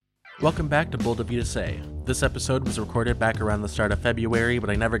Welcome back to Bold of You to Say. This episode was recorded back around the start of February,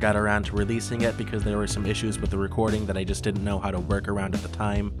 but I never got around to releasing it because there were some issues with the recording that I just didn't know how to work around at the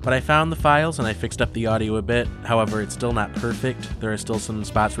time. But I found the files and I fixed up the audio a bit. However, it's still not perfect. There are still some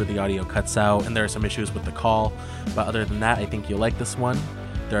spots where the audio cuts out, and there are some issues with the call. But other than that, I think you'll like this one.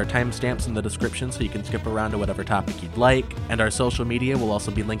 There are timestamps in the description so you can skip around to whatever topic you'd like, and our social media will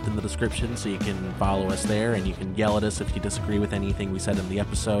also be linked in the description so you can follow us there and you can yell at us if you disagree with anything we said in the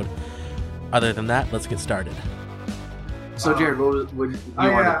episode. Other than that, let's get started. So Jared, what you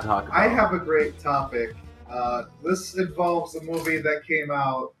wanted to talk about? I have a great topic. This involves a movie that came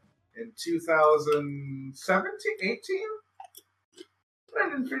out in 2017, 18? When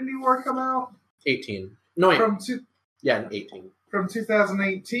did Infinity War come out? 18. No, wait. 18. From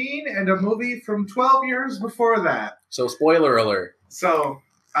 2018, and a movie from 12 years before that. So, spoiler alert. So,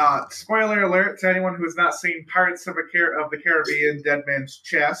 spoiler alert to anyone who has not seen Pirates of the Caribbean, Dead Man's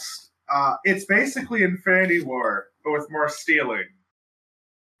Chest. It's basically Infinity War, but with more stealing.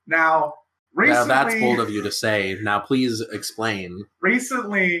 Now, recently... Now, that's bold of you to say. Now, please explain.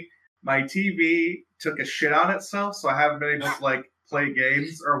 Recently, my TV took a shit on itself, so I haven't been able to, play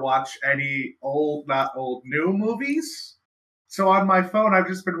games or watch any new movies. So on my phone, I've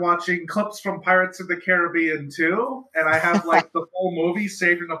just been watching clips from Pirates of the Caribbean 2, and I have, the full movie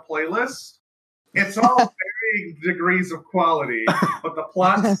saved in a playlist. It's all varying degrees of quality, but the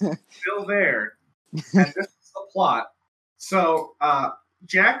plot's still there. And this is the plot. So,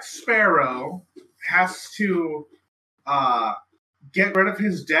 Jack Sparrow has to get rid of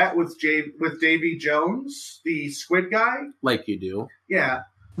his debt with Davy Jones, the squid guy. Like you do. Yeah.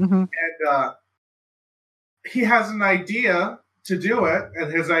 Mm-hmm. And he has an idea to do it,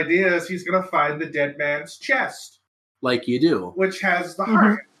 and his idea is he's going to find the dead man's chest. Like you do. Which has the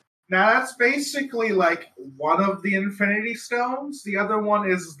heart. Now, that's basically one of the Infinity Stones. The other one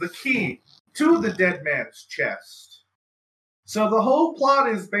is the key to the dead man's chest. So the whole plot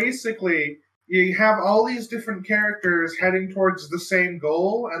is basically you have all these different characters heading towards the same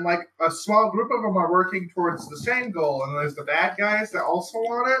goal, and a small group of them are working towards the same goal, and there's the bad guys that also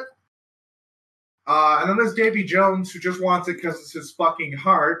want it. And then there's Davy Jones, who just wants it because it's his fucking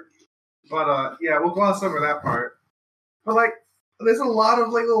heart. But, we'll gloss over that part. But, there's a lot of,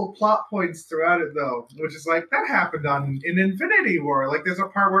 little plot points throughout it, though, which is, that happened in Infinity War. There's a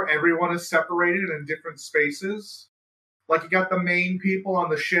part where everyone is separated in different spaces. You got the main people on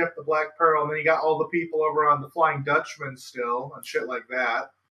the ship, the Black Pearl, and then you got all the people over on the Flying Dutchman still, and shit like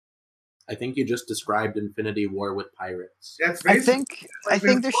that. I think you just described Infinity War with pirates. I think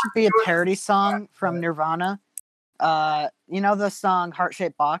there should be a parody song from Nirvana. The song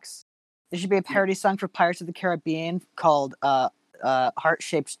Heart-Shaped Box? There should be a parody song for Pirates of the Caribbean called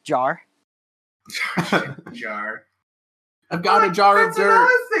Heart-Shaped Jar. Jar. I've got a jar of dirt.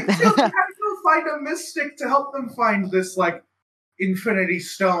 That's another thing, too. They had to go find a mystic to help them find this, Infinity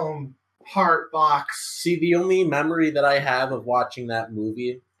Stone heart box. See, the only memory that I have of watching that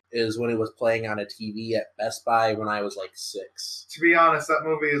movie is when it was playing on a TV at Best Buy when I was 6. To be honest, that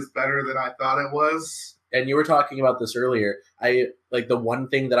movie is better than I thought it was. And you were talking about this earlier. The one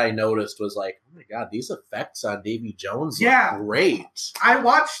thing that I noticed was oh my god, these effects on Davy Jones look great. I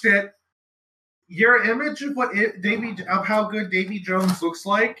watched it. Your image of how good Davy Jones looks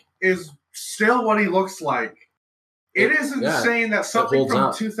like is still what he looks like. It is insane that something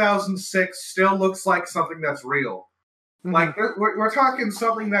from 2006 still looks like something that's real. Mm-hmm. We're talking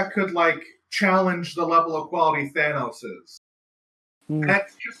something that could challenge the level of quality Thanos is. Mm.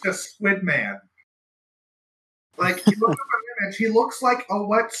 That's just a squid man. You look at an image, he looks like a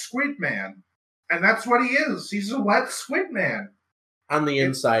wet squid man. And that's what he is. He's a wet squid man. On the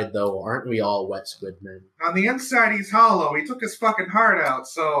inside, though, aren't we all wet squid men? On the inside, he's hollow. He took his fucking heart out,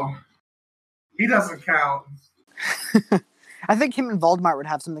 so he doesn't count. I think him and Voldemort would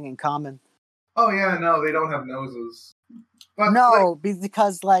have something in common. Oh, yeah, no, they don't have noses. But, no,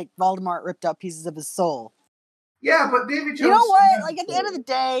 because, Voldemort ripped out pieces of his soul. Yeah, but Davy Jones... You know what? At the end of the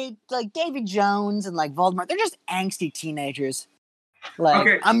day, Davy Jones and, Voldemort, they're just angsty teenagers.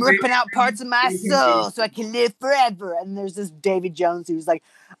 I'm ripping out parts of my soul so I can live forever. And there's this Davy Jones who's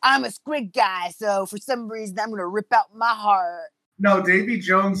I'm a squid guy, so for some reason I'm going to rip out my heart. No, Davy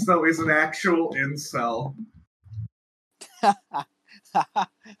Jones, though, is an actual incel.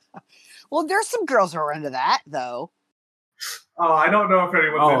 Well, there's some girls who are into that, though. Oh, I don't know if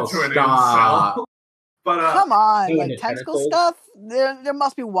anyone's into an incel. But, come on, tentacle stuff? There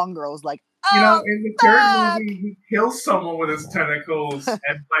must be one girl's in the third movie, he kills someone with his tentacles,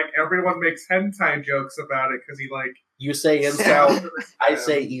 and everyone makes hentai jokes about it because he You say incel, I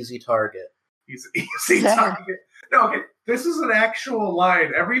say easy target. He's easy target. No, okay. This is an actual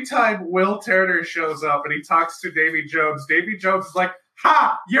line. Every time Will Turner shows up and he talks to Davy Jones is like,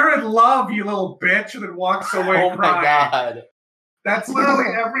 "Ha! You're in love, you little bitch," and then walks away crying. My God. That's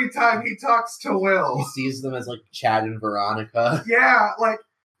literally every time he talks to Will. He sees them as like Chad and Veronica. Yeah, like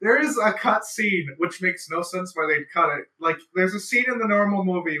there is a cut scene which makes no sense why they'd cut it. Like there's a scene in the normal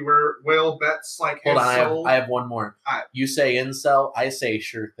movie where Will bets like Hold his on, soul. I have one more. You say incel, I say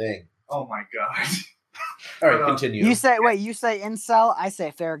sure thing. Oh my God. All right, continue. You say incel, I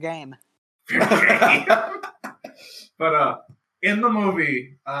say fair game. But in the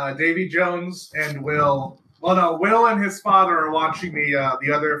movie, Davy Jones and Will and his father are watching the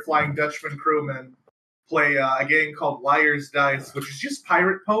other Flying Dutchman crewmen play a game called Liar's Dice, which is just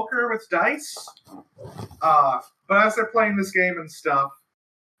pirate poker with dice. But as they're playing this game and stuff,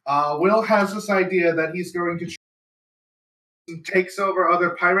 Will has this idea that he's going to takes over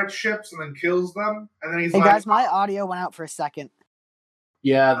other pirate ships and then kills them. And then he's like, guys, my audio went out for a second.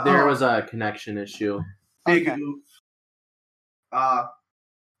 Yeah, there was a connection issue. Big oof.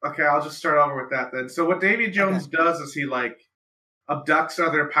 Okay, I'll just start over with that then. So what Davy Jones does is he like abducts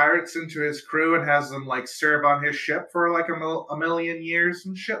other pirates into his crew and has them like serve on his ship for like a million years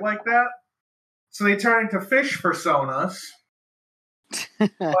and shit like that. So they turn into fish personas.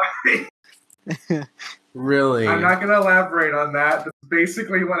 Really? I'm not going to elaborate on that. That's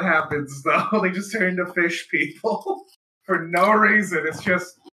basically what happens, though. They just turn into fish people for no reason. It's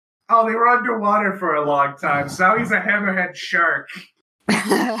just, oh, they were underwater for a long time, so now he's a hammerhead shark.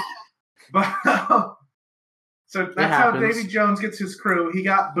 But so that's how Davy Jones gets his crew. He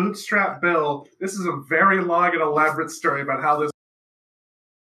got Bootstrap Bill. This is a very long and elaborate story about how this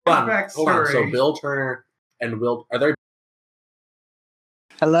Hold on. So Bill Turner and Will, are there?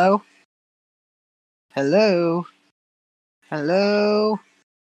 Hello? Hey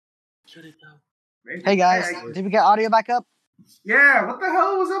guys, did we get audio back up? Yeah, what the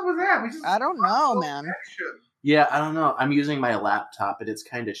hell was up with that? I don't know, man. Yeah, I don't know. I'm using my laptop, and it's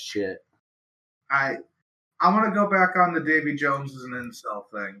kind of shit. I want to go back on the Davy Jones as an incel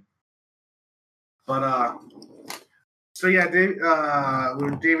thing. But, so yeah,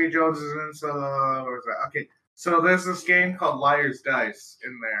 Davy Jones is an incel, where was that? Okay, so there's this game called Liar's Dice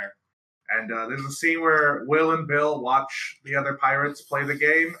in there. And there's a scene where Will and Bill watch the other pirates play the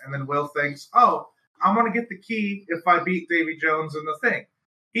game, and then Will thinks, oh, I'm going to get the key if I beat Davy Jones in the thing.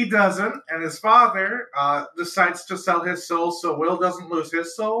 He doesn't, and his father decides to sell his soul so Will doesn't lose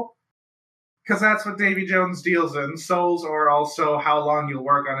his soul. Because that's what Davy Jones deals in. Souls or also how long you'll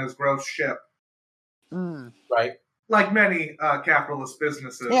work on his gross ship. Mm. Right. Like many capitalist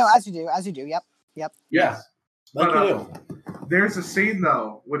businesses. Yeah, as you do. Yep. Yeah. There's a scene,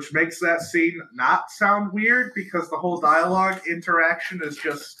 though, which makes that scene not sound weird because the whole dialogue interaction is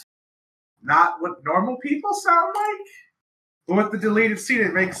just not what normal people sound like. But with the deleted scene,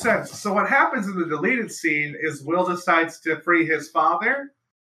 it makes sense. So what happens in the deleted scene is Will decides to free his father.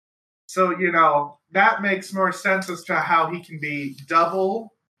 So, that makes more sense as to how he can be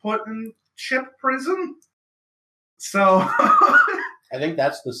double put in ship prison. So... I think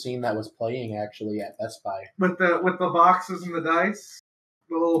that's the scene that was playing actually at Best Buy. With the boxes and the dice,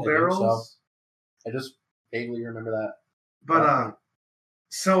 the little barrels. So. I just vaguely remember that. But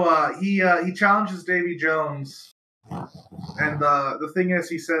he challenges Davy Jones, and the thing is,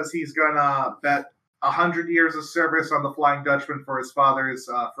 he says he's gonna bet 100 years of service on the Flying Dutchman for his father's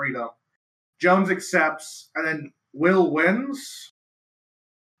freedom. Jones accepts, and then Will wins.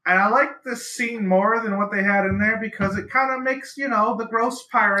 And I like this scene more than what they had in there because it kind of makes, the gross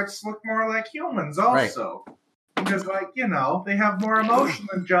pirates look more like humans also. Right. Because, they have more emotion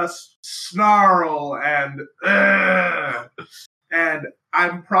than just snarl and and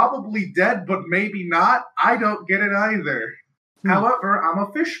I'm probably dead, but maybe not. I don't get it either. However, I'm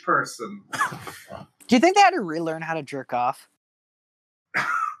a fish person. Do you think they had to relearn how to jerk off?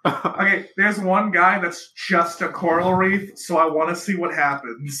 Okay, there's one guy that's just a coral reef, so I want to see what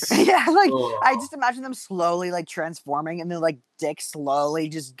happens. Yeah, I just imagine them slowly, transforming, and then, dick slowly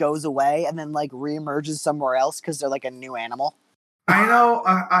just goes away, and then, reemerges somewhere else because they're, a new animal. I know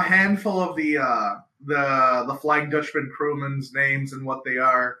a handful of the Flying Dutchman crewmen's names and what they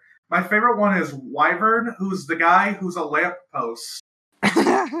are. My favorite one is Wyvern, who's the guy who's a lamppost.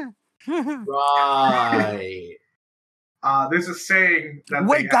 Right. There's a saying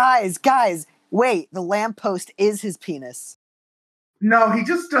that guys, wait, the lamppost is his penis. No, he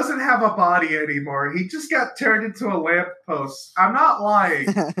just doesn't have a body anymore. He just got turned into a lamppost. I'm not lying.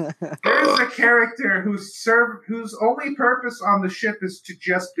 There's a character whose only purpose on the ship is to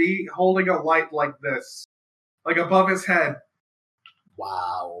just be holding a light like this. Above his head.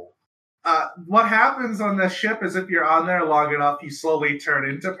 Wow. What happens on the ship is if you're on there long enough, you slowly turn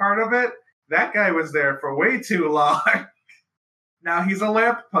into part of it. That guy was there for way too long. Now he's a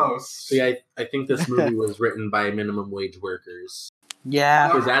lamppost. See, I think this movie was written by minimum wage workers. Yeah.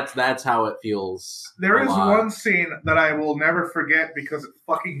 Because that's how it feels. There is one scene that I will never forget because it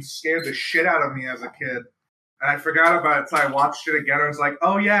fucking scared the shit out of me as a kid. And I forgot about it, so I watched it again and was like,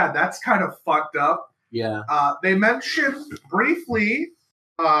 oh yeah, that's kind of fucked up. Yeah. They mentioned briefly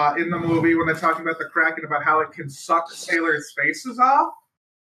in the movie when they're talking about the Kraken about how it can suck sailors' faces off.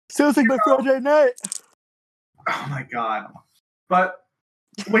 Sounds like my Friday night. Oh my god. But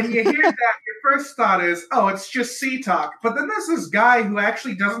when you hear that, your first thought is, oh, it's just sea talk. But then there's this guy who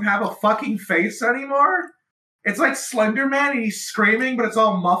actually doesn't have a fucking face anymore. It's like Slender Man and he's screaming, but it's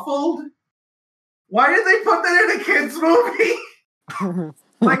all muffled. Why did they put that in a kid's movie?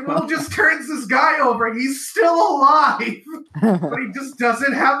 Like, Will just turns this guy over. He's still alive, but he just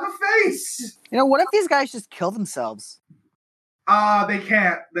doesn't have the face. You know, what if these guys just kill themselves? They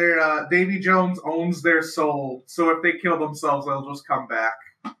can't. They're Davy Jones owns their soul, so if they kill themselves, they'll just come back.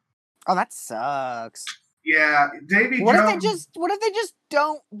 Oh, that sucks. Yeah, Davy Jones. What if they just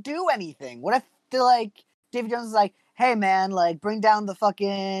don't do anything? What if they're like Davy Jones is like, hey man, like bring down the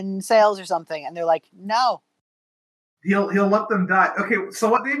fucking sails or something, and they're like, no. He'll let them die. Okay, so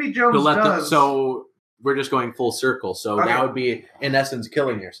what Davy Jones does... So we're just going full circle. So that would be, in essence,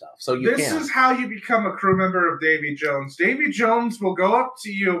 killing yourself. So This is how you become a crew member of Davy Jones. Davy Jones will go up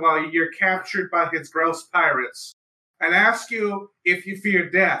to you while you're captured by his gross pirates and ask you if you fear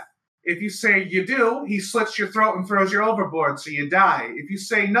death. If you say you do, he slits your throat and throws you overboard so you die. If you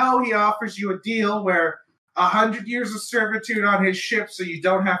say no, he offers you a deal where 100 years of servitude on his ship so you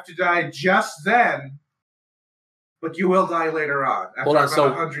don't have to die just then. But you will die later on, after about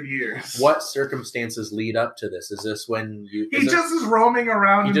 100 years. What circumstances lead up to this? Is this when you... He just is roaming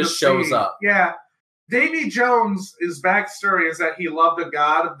around in the sea. He just shows up. Yeah. Davy Jones' his backstory is that he loved a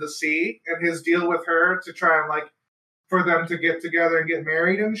god of the sea, and his deal with her to try and, like, for them to get together and get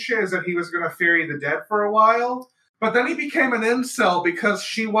married and shit is that he was going to ferry the dead for a while. But then he became an incel because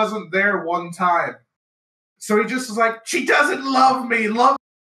she wasn't there one time. So he just was like, she doesn't love me,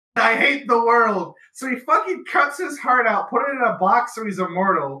 I hate the world. So he fucking cuts his heart out, put it in a box so he's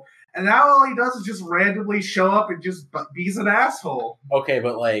immortal, and now all he does is just randomly show up and just be's an asshole. Okay,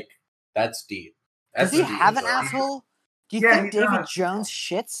 but like, that's deep. Does he have an asshole? Do you think Davy Jones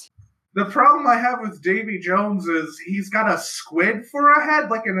shits? The problem I have with Davy Jones is he's got a squid for a head,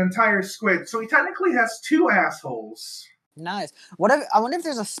 like an entire squid, so he technically has two assholes. Nice. I wonder if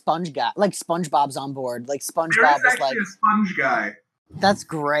there's a sponge guy, like SpongeBob's on board, like SpongeBob is like a sponge guy. That's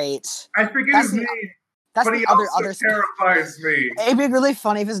great. I forget his name, but he also terrifies me. It'd be really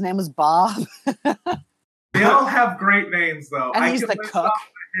funny if his name was Bob. They all have great names, though. And he's the cook.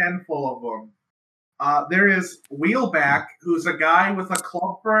 A handful of them. There is Wheelback, who's a guy with a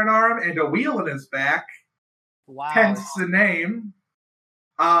club for an arm and a wheel in his back. Wow. Hence the name.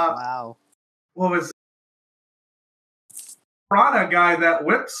 Wow. What was it? Piranha guy that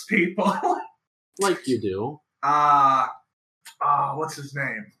whips people. Like you do. What's his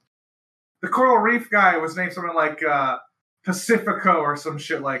name? The Coral Reef guy was named something like Pacifico or some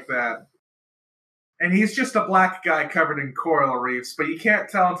shit like that. And he's just a black guy covered in coral reefs, but you can't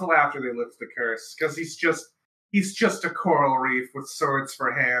tell until after they lift the curse, because he's just a coral reef with swords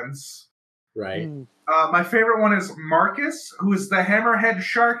for hands. Right. My favorite one is Marcus, who is the hammerhead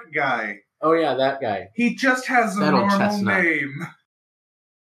shark guy. Oh yeah, that guy. He just has a normal name.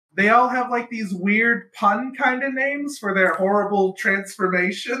 They all have like these weird pun kind of names for their horrible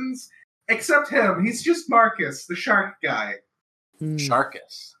transformations. Except him. He's just Marcus, the shark guy.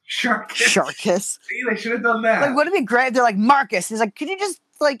 Sharkus. Sharkus. See, they should have done that. Like, wouldn't it be great if they're like, Marcus? He's like, could you just,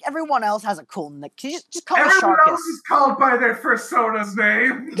 like, everyone else has a cool nick. Can you just call me Sharkus? Everyone else is called by their persona's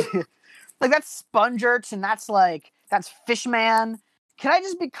name. Like, that's Spongerts, and that's Fishman. Can I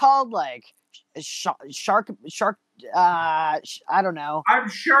just be called, like, Shark, I don't know. I'm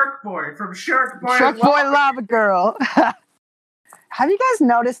Shark Boy from Shark Boy. Shark Boy Lava Girl. Have you guys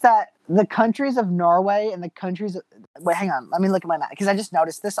noticed that the countries of Norway and the countries... Wait, hang on. Let me look at my map, because I just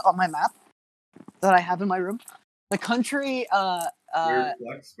noticed this on my map that I have in my room. The country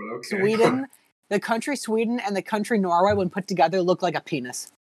Sweden, the country Sweden and the country Norway, when put together, look like a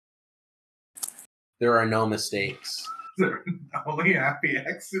penis. There are no mistakes. There are only happy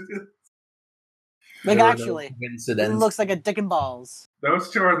accidents. Like, actually, it looks like a dick and balls.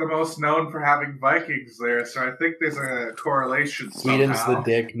 Those two are the most known for having Vikings there, so I think there's a correlation Sweden's somehow. the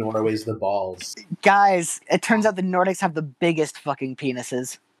dick, Norway's the balls. Guys, it turns out the Nordics have the biggest fucking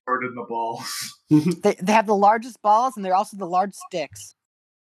penises. Or in the balls. They have the largest balls, and they're also the largest dicks.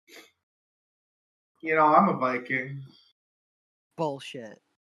 I'm a Viking. Bullshit.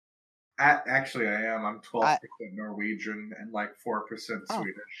 Actually, I am. I'm 12% Norwegian and like 4%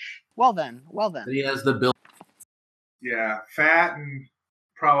 Swedish. Well then. He has the bill. Yeah, fat and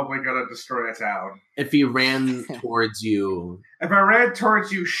probably gonna destroy a town. If he ran towards you... If I ran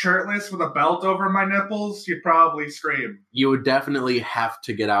towards you shirtless with a belt over my nipples, you'd probably scream. You would definitely have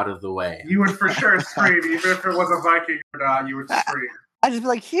to get out of the way. You would for sure scream, even if it was a Viking or not, you would scream. I'd just be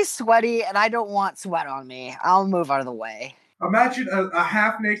like, he's sweaty and I don't want sweat on me. I'll move out of the way. Imagine a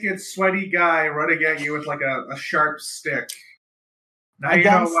half-naked, sweaty guy running at you with like a sharp stick. Now you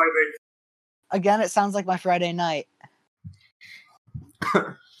know why they... Again, it sounds like my Friday night.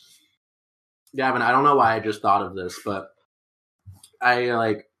 Gavin, I don't know why I just thought of this, but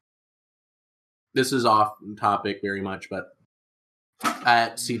this is off topic very much, but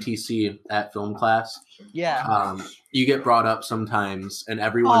at CTC, at film class, you get brought up sometimes, and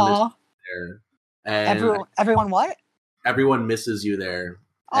everyone misses you there. And everyone what? Everyone misses you there.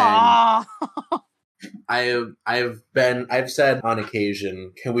 And I've said on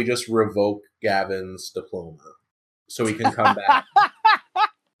occasion, can we just revoke Gavin's diploma so he can come back?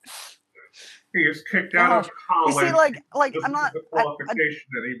 He was kicked out of college. You see, like I'm not the qualification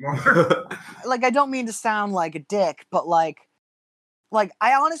anymore. Like, I don't mean to sound like a dick, but like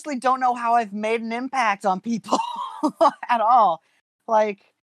I honestly don't know how I've made an impact on people at all. Like,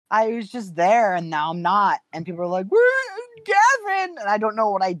 I was just there, and now I'm not, and people are like, "Where's Gavin?" And I don't know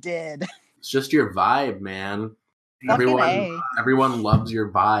what I did. It's just your vibe, man. Everyone loves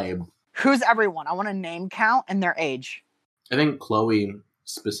your vibe. Who's everyone? I want a name count and their age. I think Chloe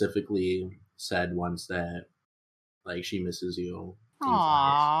specifically said once that, like, she misses you.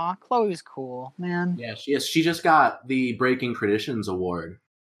 Aww, Chloe's cool, man. Yeah, she is. She just got the Breaking Traditions award.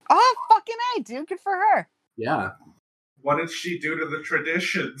 Oh, fucking A, dude. Good for her. Yeah. What did she do to the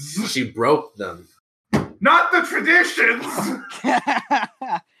traditions? She broke them. Not the traditions!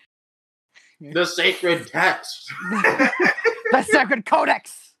 The sacred text. The sacred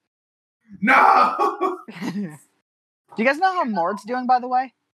codex. No! Do you guys know how Morg's doing, by the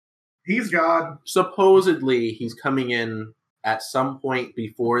way? He's gone. Supposedly, he's coming in at some point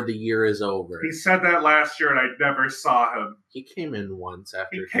before the year is over. He said that last year, and I never saw him. He came in once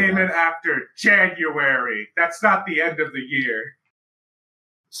after. He came in after January. That's not the end of the year.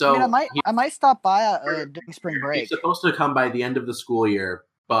 So I might stop by during spring break. He's supposed to come by the end of the school year,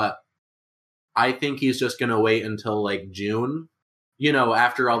 but I think he's just going to wait until like June. You know,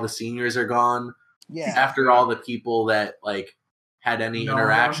 after all the seniors are gone. Yeah. After all the people that like had any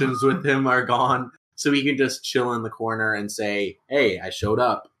interactions with him are gone. So he can just chill in the corner and say, "Hey, I showed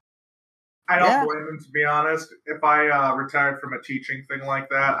up." I don't blame him, to be honest. If I retired from a teaching thing like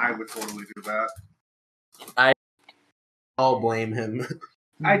that, I would totally do that. I'll blame him.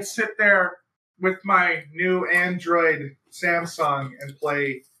 I'd sit there with my new Android Samsung and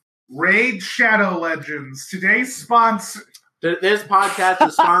play Raid Shadow Legends. Today's sponsor. This podcast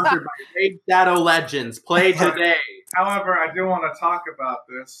is sponsored by Raid Shadow Legends. Play today. However, I do want to talk about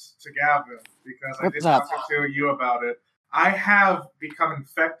this to Gavin because I did talk to you about it. I have become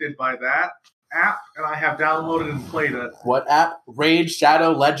infected by that app, and I have downloaded and played it. What app? Raid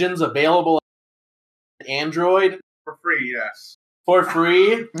Shadow Legends, available on Android? For free, yes. For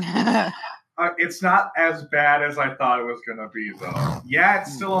free? It's not as bad as I thought it was going to be, though. Yeah,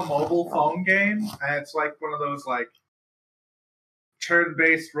 it's still a mobile phone game, and it's like one of those, like,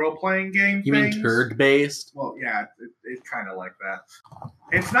 turn-based role-playing game You things. mean turd-based? Well, yeah, it's kind of like that.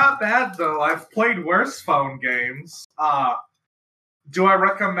 It's not bad, though. I've played worse phone games. Do I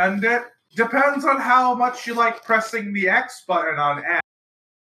recommend it? Depends on how much you like pressing the X button on apps.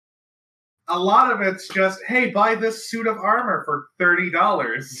 A lot of it's just, hey, buy this suit of armor for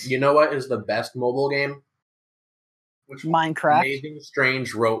 $30. You know what is the best mobile game? Which Minecraft. Amazing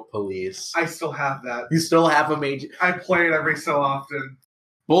Strange Rope Police. I still have that. You still have Amazing... I play it every so often.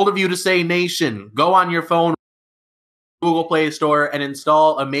 Bold of you to say, nation, go on your phone, Google Play Store, and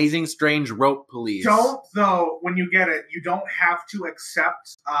install Amazing Strange Rope Police. Don't, though, when you get it, you don't have to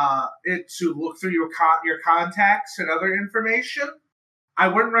accept it to look through your contacts and other information. I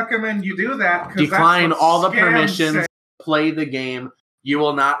wouldn't recommend you do that. Decline all the permissions, play the game. You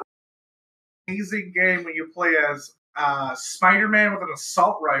will not... Amazing game when you play as Spider-Man with an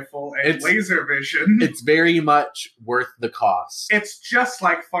assault rifle and laser vision. It's very much worth the cost. It's just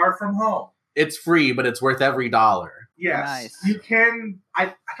like Far From Home. It's free, but it's worth every dollar. Yes. Nice. You can...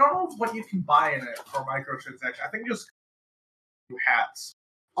 I don't know what you can buy in it for microtransaction. I think just hats.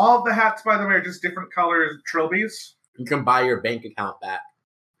 All of the hats, by the way, are just different colors trilbies. You can buy your bank account back.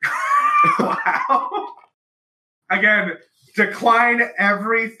 Wow. Again, Decline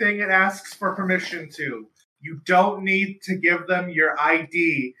everything it asks for permission to. You don't need to give them your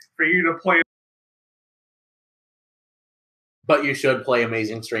ID for you to play. But you should play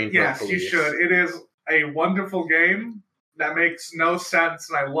Amazing Strange Rope Police. Yes, you should. It is a wonderful game that makes no sense,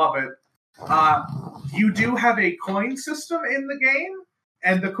 and I love it. You do have a coin system in the game,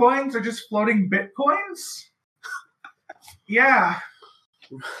 and the coins are just floating Bitcoins. Yeah.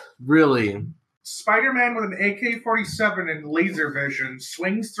 Really? Spider-Man with an AK-47 and laser vision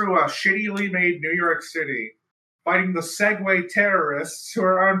swings through a shittily made New York City, fighting the Segway terrorists who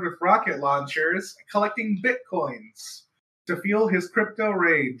are armed with rocket launchers, collecting Bitcoins to fuel his crypto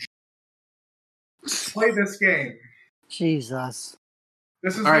rage. Play this game. Jesus.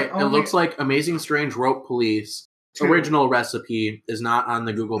 This is all right. It looks like Amazing Strange Rope Police original recipe is not on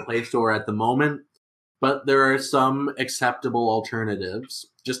the Google Play Store at the moment, but there are some acceptable alternatives.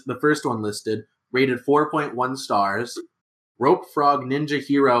 Just the first one listed, rated 4.1 stars. Rope Frog Ninja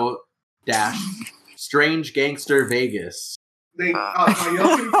Hero Dash Strange Gangster Vegas. You're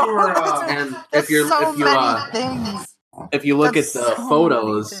looking for and if you look at the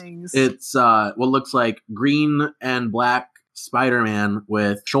photos, it's what looks like green and black Spider-Man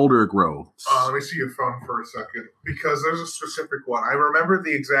with shoulder growth. Let me see your phone for a second, because there's a specific one. I remember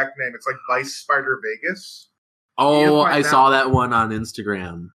the exact name. It's like Vice Spider Vegas. Oh, I saw that one on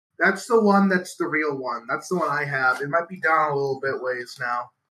Instagram. That's the one that's the real one. That's the one I have. It might be down a little bit ways now.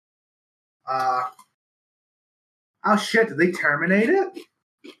 Oh shit, did they terminate it?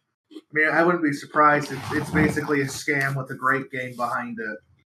 I mean, I wouldn't be surprised. It's basically a scam with a great game behind it.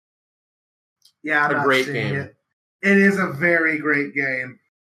 Yeah, I'm not great seeing game. it. It is a very great game.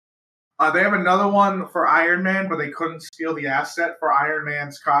 They have another one for Iron Man, but they couldn't steal the asset for Iron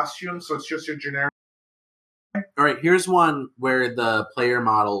Man's costume, so it's just your generic. All right, here's one where the player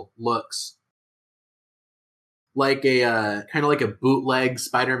model looks like a kind of like a bootleg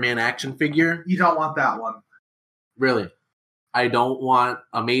Spider-Man action figure. You don't want that one. Really? I don't want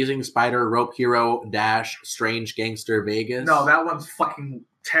Amazing Spider Rope Hero Dash Strange Gangster Vegas. No, that one's fucking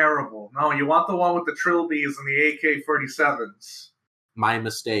terrible. No, you want the one with the trilbies and the AK-47s. My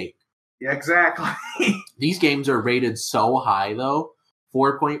mistake. Yeah, exactly. These games are rated so high, though.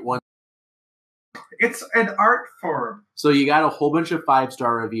 4.1. It's an art form. So you got a whole bunch of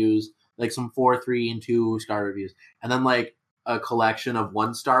 5-star reviews, like some 4, 3, and 2-star reviews, and then like a collection of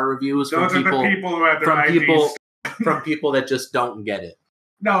 1-star reviews Those are the people who have their IDs. From people that just don't get it.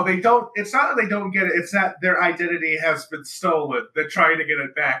 No, they don't. It's not that they don't get it. It's that their identity has been stolen. They're trying to get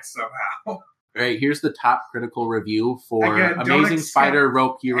it back somehow. All right, here's the top critical review for Amazing Spider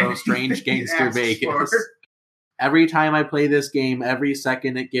Rope Hero Strange Gangster Vegas. Every time I play this game, every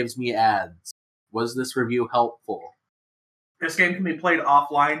second it gives me ads. Was this review helpful? This game can be played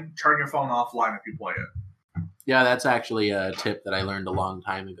offline. Turn your phone offline if you play it. Yeah, that's actually a tip that I learned a long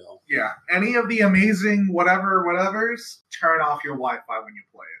time ago. Yeah, any of the amazing whatevers, turn off your Wi-Fi when you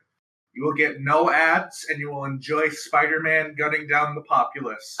play it. You will get no ads, and you will enjoy Spider-Man gunning down the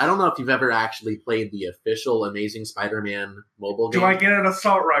populace. I don't know if you've ever actually played the official Amazing Spider-Man mobile game. Do I get an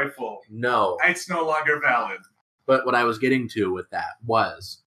assault rifle? No. It's no longer valid. But what I was getting to with that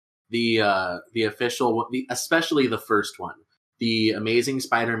was the official, especially the first one, the Amazing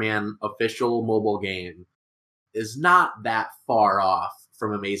Spider-Man official mobile game, is not that far off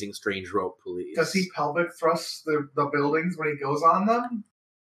from Amazing Strange Rope Police. Does he pelvic thrust the buildings when he goes on them?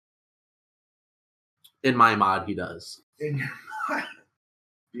 In my mod, he does. In your mod?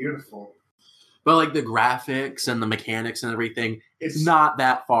 Beautiful. But like the graphics and the mechanics and everything, it's not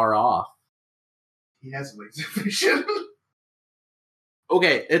that far off. He has laser vision.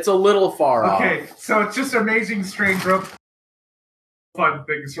 Okay, it's a little far off. Okay, so it's just Amazing Strange Rope. Fun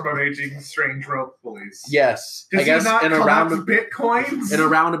things from Amazing Strange Rope Police. Yes. Does I guess he not in Bitcoins? In a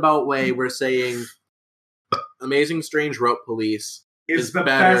roundabout way, we're saying Amazing Strange Rope Police is the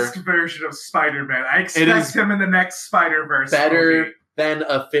best version of Spider-Man. I expect him in the next Spider-Verse better movie. Than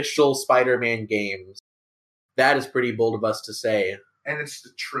official Spider-Man games. That is pretty bold of us to say. And it's the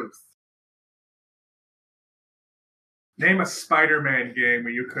truth. Name a Spider-Man game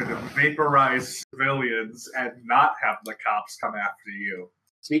where you could vaporize civilians and not have the cops come after you.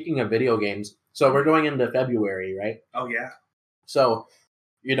 Speaking of video games, so we're going into February, right? Oh, yeah. So,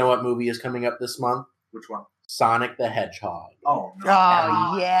 you know what movie is coming up this month? Which one? Sonic the Hedgehog. Oh, no.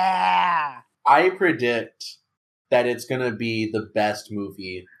 Oh, yeah. I predict that it's going to be the best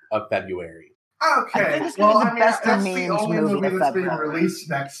movie of February. Okay. That's the only movie that's being released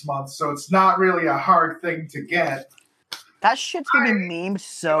next month, so it's not really a hard thing to get. That shit's gonna be memed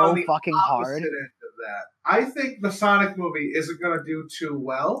so fucking hard. End of that. I think the Sonic movie isn't gonna do too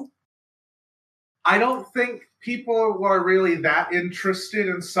well. I don't think people are really that interested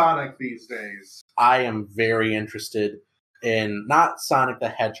in Sonic these days. I am very interested in not Sonic the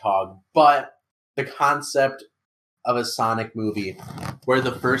Hedgehog, but the concept of a Sonic movie where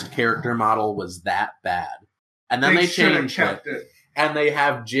the first character model was that bad. And then they changed it. And they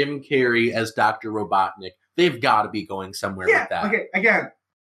have Jim Carrey as Dr. Robotnik. They've got to be going somewhere with that. Okay, again,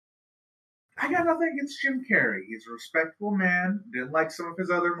 I got nothing against Jim Carrey. He's a respectable man. Didn't like some of his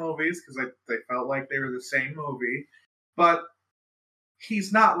other movies because they felt like they were the same movie. But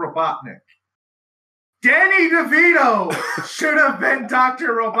he's not Robotnik. Danny DeVito should have been Dr.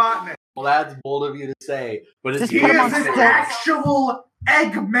 Robotnik. Well, that's bold of you to say. But he is an actual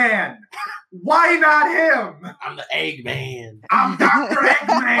Eggman. Why not him? I'm the Eggman. I'm Dr.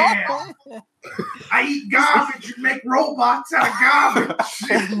 Eggman. I eat garbage and make robots out of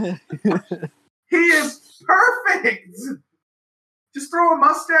garbage. He is perfect. Just throw a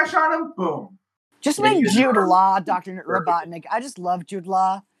mustache on him, boom. Just make Jude Law Dr. Robotnik. I just love Jude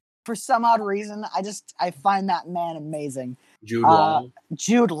Law. For some odd reason, I find that man amazing. Jude Law.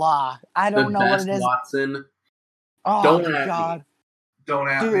 Jude Law. I don't know what it is. Watson. Oh, don't my God. Me. Don't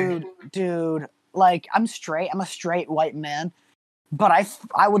at me. Dude. Like, I'm straight. I'm a straight white man. But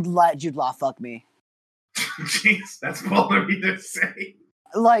I would let Jude Law fuck me. Jeez, that's bold of me to say.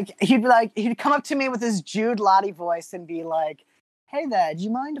 Like, he'd come up to me with his Jude Lottie voice and be like, "Hey there, do you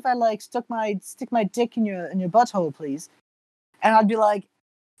mind if I, like, stick my dick in your butthole, please?" And I'd be like,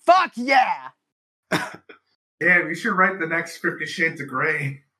 "Fuck yeah!" Yeah, we should write the next 50 Shades of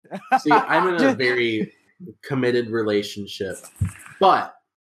Grey. See, I'm in a very committed relationship, but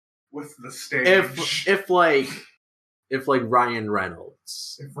with the stage, if Ryan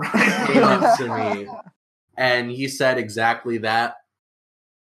Reynolds came up to me and he said exactly that,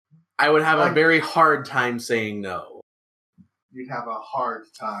 I would have a very hard time saying no. You'd have a hard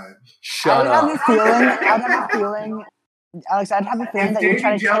time. Shut up. I'd have a feeling, Alex, I'd have a feeling that you're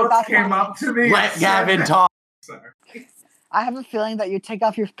trying to take off your up to me. Let Gavin talk. Sorry. I have a feeling that you take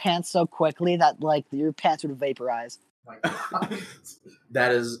off your pants so quickly that, like, your pants would vaporize.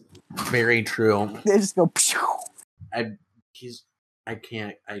 That is very true. They just go. I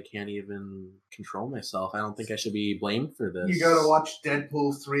can't even control myself. I don't think I should be blamed for this. You gotta watch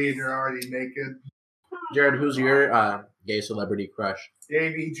Deadpool 3 and you're already naked. Jared, who's your gay celebrity crush?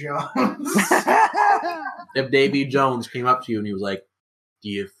 Davy Jones. If Davy Jones came up to you and he was like, "Do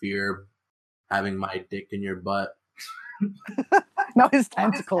you fear having my dick in your butt?" No, his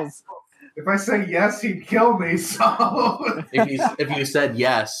tentacles. If I say yes, he'd kill me. So if you said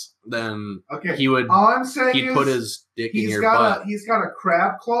yes, then he would. All I'm saying he'd put his dick in your butt. He's got a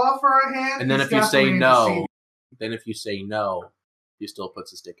crab claw for a hand. And then if you say no, he still puts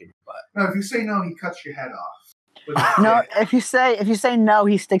his dick in your butt. No, if you say no, he cuts your head off. No, if you say no,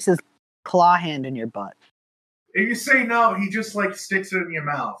 he sticks his claw hand in your butt. If you say no, he just like sticks it in your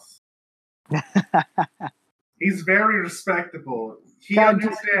mouth. He's very respectable. He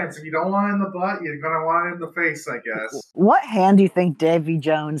understands. If you don't want it in the butt, you're going to want it in the face, I guess. What hand do you think Davy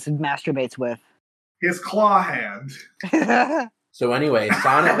Jones masturbates with? His claw hand. So anyway,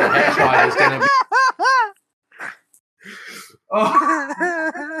 Sonic the Hedgehog is going to be...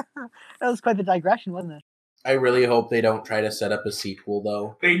 Oh. That was quite the digression, wasn't it? I really hope they don't try to set up a sequel,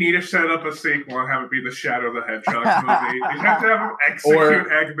 though. They need to set up a sequel and have it be the Shadow the Hedgehog movie. They have to have him execute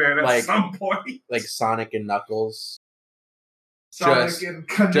Eggman at some point. Like Sonic and Knuckles. Sonic and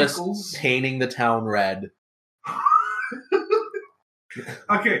Knuckles. Just painting the town red.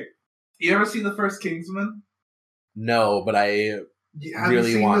 Okay. You ever seen the first Kingsman? No, but I have really want to. Have you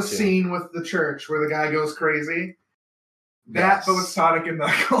seen the scene with the church where the guy goes crazy? That, but with Sonic and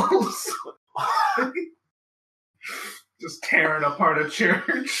Knuckles. Just tearing apart a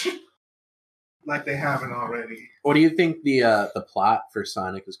church. Like they haven't already. What do you think the plot for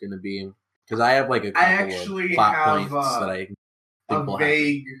Sonic is going to be? Because I have like a couple of plot points that I think a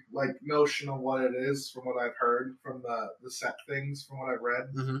vague like notion of what it is from what I've heard from the set things from what I've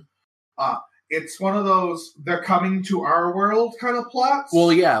read. Mm-hmm. It's one of those they're coming to our world kind of plots.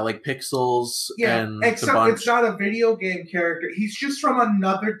 Well, yeah, like Pixels. Yeah, and except it's not a video game character. He's just from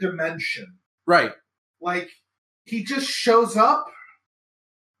another dimension. Right. Like he just shows up,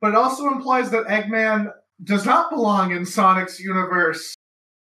 but it also implies that Eggman does not belong in Sonic's universe.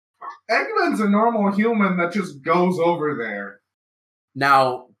 Eggman's a normal human that just goes over there.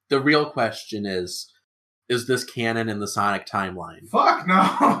 Now, the real question is this canon in the Sonic timeline? Fuck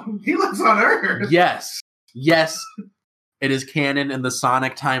no. He lives on Earth. Yes. Yes, it is canon in the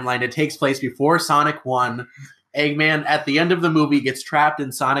Sonic timeline. It takes place before Sonic 1. Eggman, at the end of the movie, gets trapped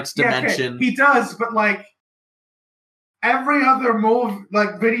in Sonic's dimension. Okay. He does, but like, every other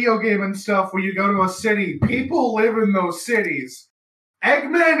video game and stuff where you go to a city, people live in those cities.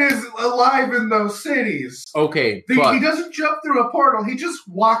 Eggman is alive in those cities. Okay, he doesn't jump through a portal. He just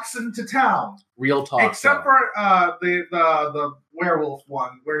walks into town. Real talk. Except for the werewolf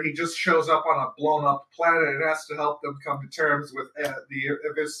one, where he just shows up on a blown up planet and has to help them come to terms with the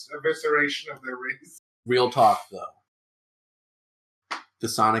evisceration of their race. Real talk, though. The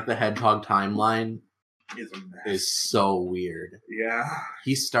Sonic the Hedgehog timeline is so weird. Yeah.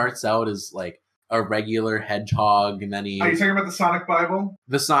 He starts out as like a regular hedgehog, and then he... Are you talking about the Sonic Bible?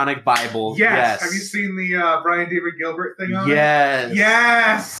 The Sonic Bible, yes. Have you seen the Brian David Gilbert thing on it? Yes.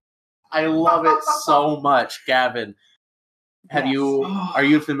 Yes! I love it so much. Gavin, are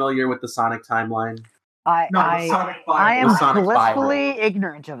you familiar with the Sonic timeline? The Sonic Bible. I am blissfully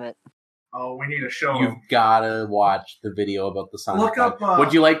ignorant of it. Oh, we need a show. You've gotta watch the video about the Sonic Look Bible. up...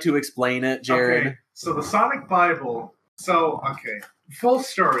 Would you like to explain it, Jared? Okay, so the Sonic Bible... full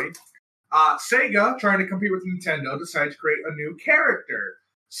story... Sega, trying to compete with Nintendo, decided to create a new character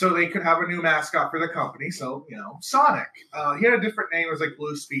so they could have a new mascot for the company. So, Sonic. He had a different name. It was like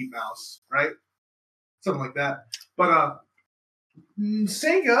Blue Speed Mouse, right? Something like that. But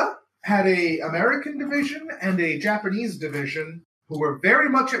Sega had a American division and a Japanese division who were very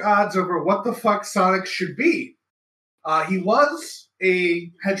much at odds over what the fuck Sonic should be. He was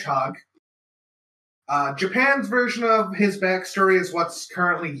a hedgehog. Japan's version of his backstory is what's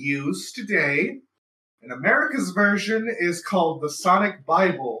currently used today. And America's version is called the Sonic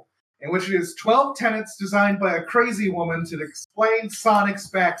Bible, in which it is 12 tenets designed by a crazy woman to explain Sonic's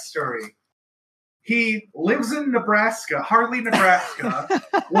backstory. He lives in Nebraska, Harley, Nebraska,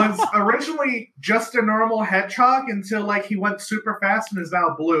 was originally just a normal hedgehog until he went super fast and is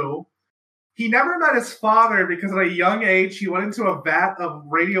now blue. He never met his father because at a young age, he went into a vat of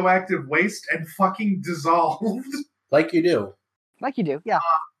radioactive waste and fucking dissolved. Like you do. Yeah.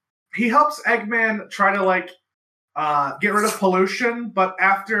 He helps Eggman try to, get rid of pollution, but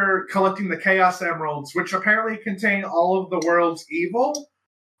after collecting the Chaos Emeralds, which apparently contain all of the world's evil,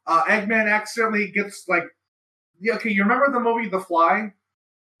 Eggman accidentally gets, you remember the movie The Fly?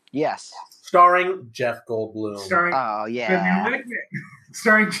 Yes. Starring Jeff Goldblum. Oh, yeah.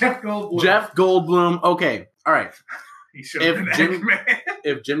 Starring Jeff Goldblum. Jeff Goldblum. Okay. All right. He should have been Eggman.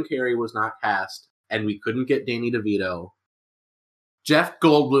 If Jim Carrey was not cast and we couldn't get Danny DeVito, Jeff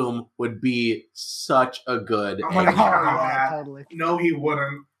Goldblum would be such a good Eggman. Totally. No, he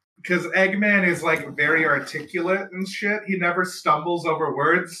wouldn't. Because Eggman is, very articulate and shit. He never stumbles over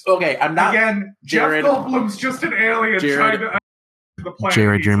words. Okay, I'm not... Again, Jared, Jeff Goldblum's just an alien trying to... The planet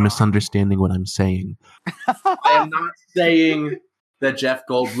Jared, you're misunderstanding what I'm saying. I am not saying that Jeff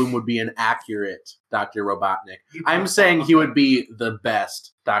Goldblum would be an accurate Dr. Robotnik. I'm saying he would be the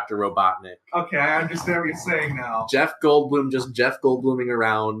best Dr. Robotnik. Okay, I understand what you're saying now. Jeff Goldblum, just Jeff Goldbluming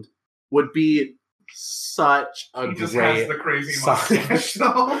around, would be such a great... He just has the crazy mustache the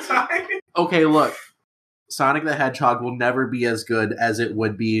whole time. Okay, look. Sonic the Hedgehog will never be as good as it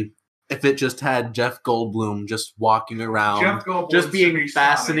would be if it just had Jeff Goldblum just walking around, just being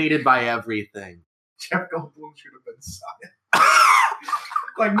fascinated by everything. Jeff Goldblum should have been Sonic.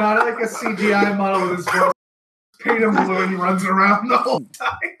 Not like a CGI model with his voice. Paint him blue and he runs around the whole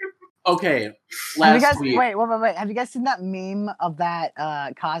time. Okay, week. Wait. Have you guys seen that meme of that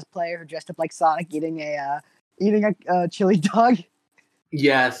cosplayer who dressed up like Sonic eating a chili dog?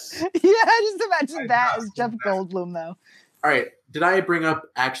 Yes. Yeah, just imagine that as Jeff Goldblum, though. All right. Did I bring up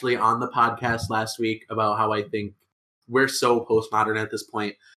actually on the podcast last week about how I think we're so postmodern at this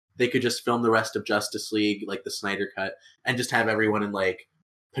point, they could just film the rest of Justice League, like the Snyder Cut, and just have everyone in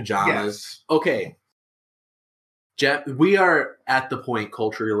pajamas? Yes. Okay. Jeff, we are at the point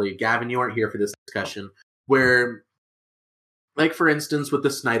culturally, Gavin, you aren't here for this discussion, where, for instance, with the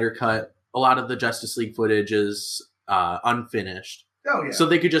Snyder Cut, a lot of the Justice League footage is unfinished. Oh, yeah. So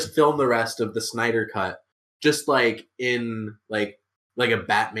they could just film the rest of the Snyder Cut just in a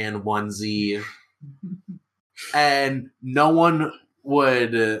Batman onesie, and no one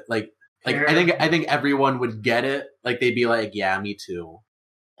would I think everyone would get it. They'd be like, yeah, me too.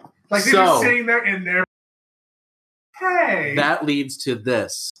 They're just sitting there in their... Hey, that leads to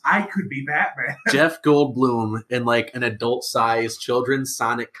this. I could be Batman. Jeff Goldblum in an adult-sized children's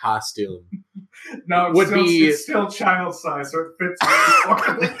Sonic costume. No, it's still child size, so it fits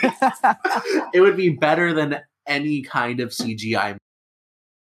really poorly. It would be better than any kind of CGI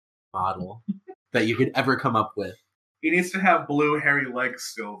model that you could ever come up with. He needs to have blue hairy legs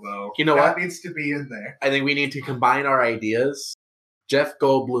still, though. You know what? That needs to be in there. I think we need to combine our ideas. Jeff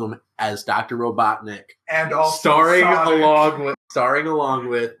Goldblum as Dr. Robotnik. And also starring Sonic. along with starring along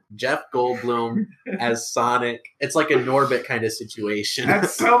with Jeff Goldblum as Sonic. It's like a Norbit kind of situation. At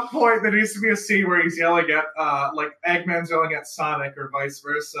some point, there needs to be a scene where he's yelling at, like Eggman's yelling at Sonic or vice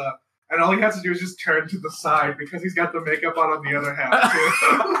versa. And all he has to do is just turn to the side because he's got the makeup on the other half,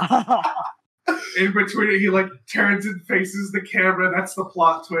 too. In between it, he, like, turns and faces the camera. That's the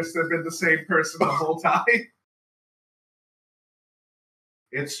plot twist. They've been the same person the whole time.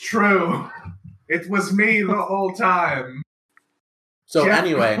 It's true. It was me the whole time. So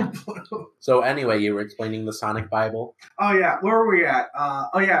anyway, you were explaining the Sonic Bible. Oh yeah, where are we at?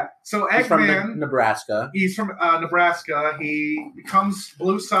 So Eggman, he's from Nebraska. He's from Nebraska. He becomes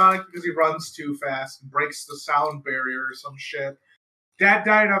Blue Sonic because he runs too fast and breaks the sound barrier or some shit. Dad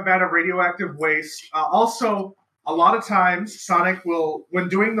died of radioactive waste. Also, a lot of times Sonic will, when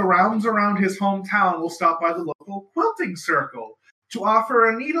doing the rounds around his hometown, will stop by the local quilting circle to offer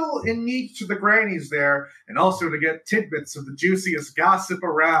a needle in need to the grannies there, and also to get tidbits of the juiciest gossip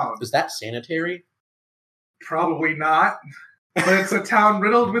around. Is that sanitary? Probably not. But it's a town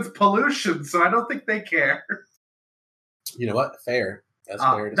riddled with pollution, so I don't think they care. You know what? Fair. That's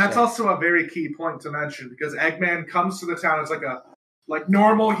fair to That's say. Also a very key point to mention, because Eggman comes to the town as like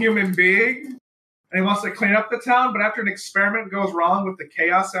normal human being, and he wants to clean up the town, but after an experiment goes wrong with the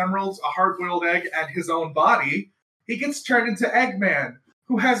Chaos Emeralds, a hard-boiled egg, and his own body, he gets turned into Eggman,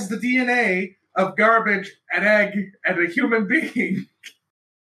 who has the DNA of garbage, an egg, and a human being.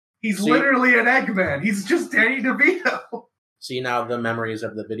 He's literally an Eggman. He's just Danny DeVito. See, now the memories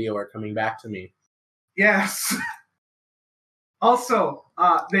of the video are coming back to me. Yes. Also,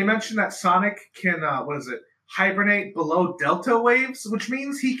 they mentioned that Sonic can, hibernate below delta waves, which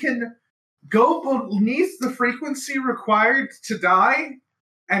means he can go beneath the frequency required to die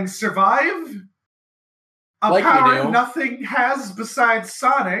and survive. A like power nothing has besides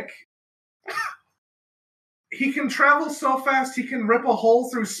Sonic. He can travel so fast he can rip a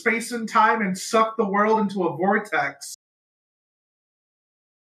hole through space and time and suck the world into a vortex.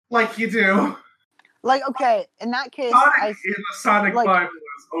 Like you do. Like, okay, in that case... Sonic in the Sonic Bible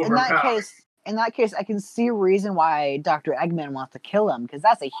is overpowered. In that case, I can see a reason why Dr. Eggman wants to kill him, because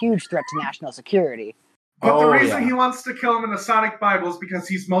that's a huge threat to national security. But the reason he wants to kill him in the Sonic Bible is because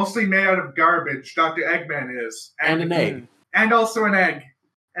he's mostly made out of garbage, Dr. Eggman is. And an egg. And also an egg.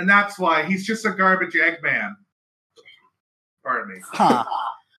 And that's why. He's just a garbage Eggman. Pardon me. Huh.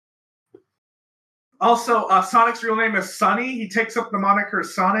 Also, Sonic's real name is Sonny. He takes up the moniker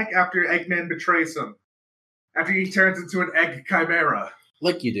Sonic after Eggman betrays him. After he turns into an egg chimera.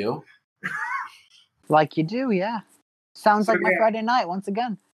 Like you do. Like you do, yeah. Sounds like my Friday night, once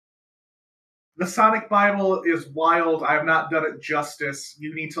again. The Sonic Bible is wild. I have not done it justice.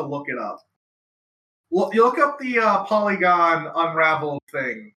 You need to look it up. You look up the Polygon Unraveled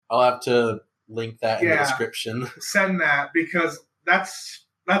thing. I'll have to link that in the description. Send that, because that's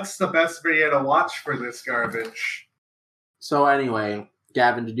the best video to watch for this garbage. So anyway,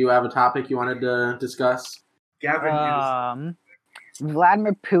 Gavin, did you have a topic you wanted to discuss? Gavin,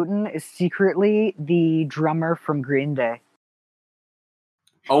 Vladimir Putin is secretly the drummer from Green Day.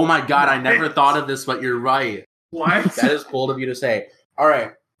 Oh my god, I never thought of this, but you're right. What? That is bold of you to say. All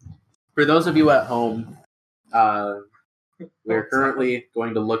right. For those of you at home, we're currently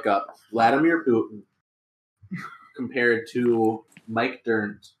going to look up Vladimir Putin compared to Mike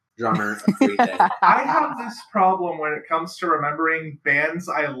Dirnt, drummer of Green Day. I have this problem when it comes to remembering bands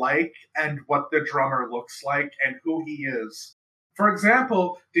I like and what the drummer looks like and who he is. For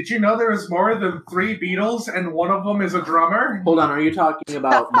example, did you know there is more than 3 Beatles and one of them is a drummer? Hold on, are you talking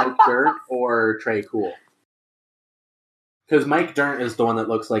about Mike Dirnt or Trey Cool? Because Mike Dirnt is the one that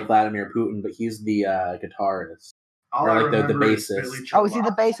looks like Vladimir Putin, but he's the guitarist. Or like the bassist. Oh, is he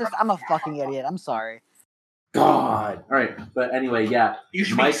the bassist? I'm a fucking idiot. I'm sorry. God. All right, but anyway, yeah. You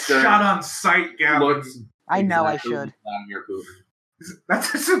should be shot on sight, Gavin. I know I should. Vladimir Putin.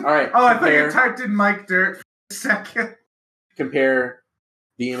 That's just, all right. Oh, I thought you typed in Mike Dirnt for a second. Compare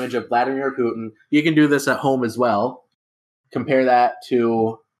the image of Vladimir Putin. You can do this at home as well. Compare that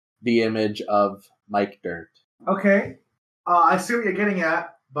to the image of Mike Dirnt. Okay. I see what you're getting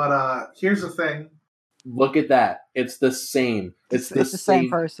at, but here's the thing. Look at that. It's the same. It's the same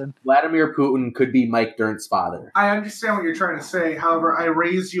person. Vladimir Putin could be Mike Dirnt's father. I understand what you're trying to say. However, I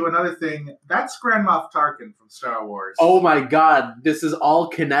raise you another thing. That's Grand Moff Tarkin from Star Wars. Oh my god. This is all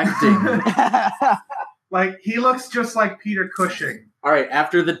connecting. Like, he looks just like Peter Cushing. All right,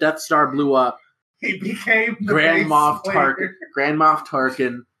 after the Death Star blew up, he became the Grand Moff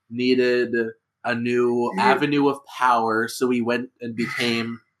Tarkin needed a new avenue of power, so he went and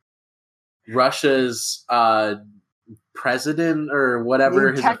became Russia's president or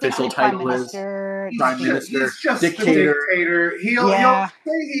whatever his official title is. Prime Minister. He's just dictator. The dictator. He'll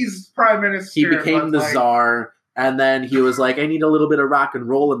say he's prime minister. He became the czar, and then he was like, I need a little bit of rock and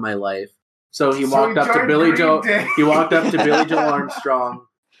roll in my life. So he walked up to Billy Joe. He walked up to Billy Joe Armstrong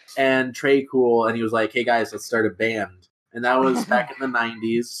and Trey Cool, and he was like, "Hey guys, let's start a band." And that was back in the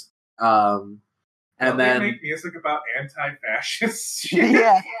 90s. And then they make music about anti-fascists.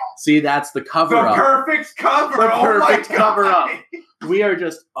 Yeah. See, that's the cover-up. The perfect cover. The perfect cover-up. We are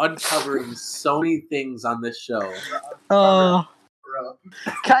just uncovering so many things on this show. Can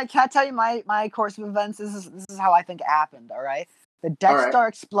I tell you my course of events? This is how I think it happened. All right, the Death Star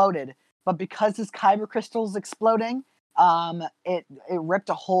exploded, but because this kyber crystal is exploding, it ripped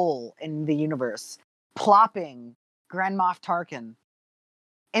a hole in the universe, plopping Grand Moff Tarkin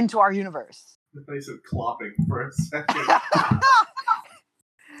into our universe. I said clopping for a second.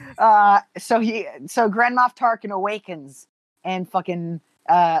 So Grand Moff Tarkin awakens and fucking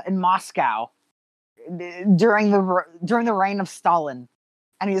in Moscow during the reign of Stalin,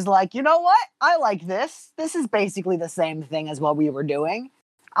 and he's like, you know what? I like this. This is basically the same thing as what we were doing.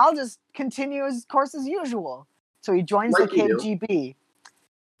 I'll just continue his course as usual. So he joins the KGB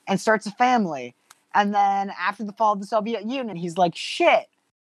and starts a family. And then after the fall of the Soviet Union, he's like, shit,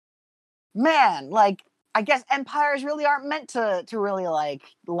 man, like, I guess empires really aren't meant to really like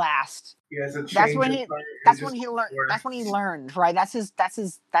last. That's when he learned, right? That's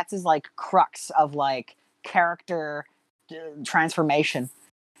his like crux of like character transformation.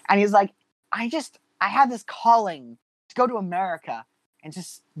 And he's like, I have this calling to go to America and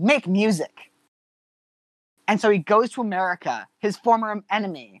just make music. And so he goes to America, his former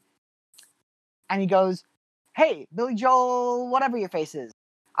enemy, and he goes, hey, Billy Joel, whatever your face is.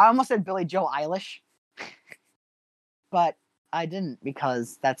 I almost said Billy Joel Eilish, but I didn't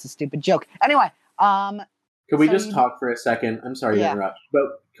because that's a stupid joke. Anyway, can we just talk for a second? I'm sorry to interrupt, but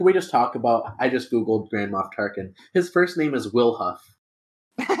can we just talk about, I just Googled Grand Moff Tarkin. His first name is Will Huff.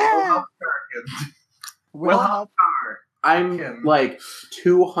 Will Huff Tarkin. Will Huff. I'm like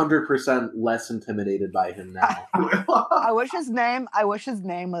 200% less intimidated by him now. I wish his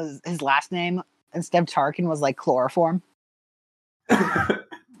last name instead of Tarkin was like chloroform.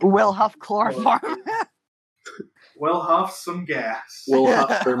 Will Huff chloroform. Will Huff some gas. Will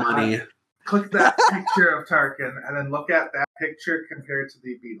Huff for money. Click that picture of Tarkin and then look at that picture compared to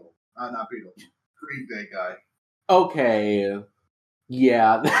the Green Day guy. Okay.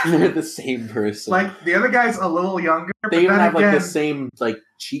 Yeah, they're the same person. Like, the other guy's a little younger. They even have, like, the same, like,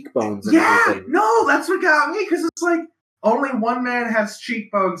 cheekbones and everything. No, that's what got me, because it's like, only one man has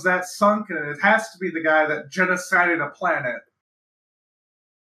cheekbones that sunken, and it has to be the guy that genocided a planet.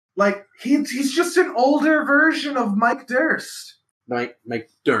 Like, he's just an older version of Mike Durst. Mike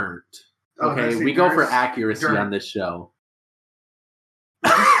Durst. Okay, we go for accuracy on this show. I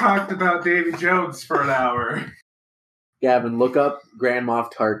just talked about Davy Jones for an hour. Gavin, look up Grand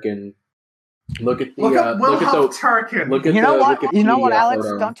Moff Tarkin. Look at the Tarkin. You know what, Alex?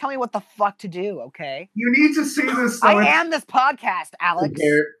 Photo. Don't tell me what the fuck to do, okay? You need to see this. I am this podcast, Alex.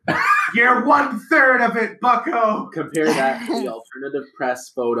 You're 1/3 of it, bucko. Compare that to the alternative press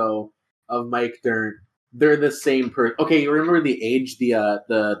photo of Mike Durst. They're the same person. Okay, you remember the Age, the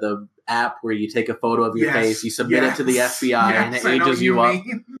app where you take a photo of your face, you submit it to the FBI, and it ages you up.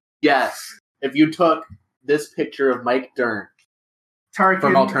 Yes. If you took this picture of Mike Durst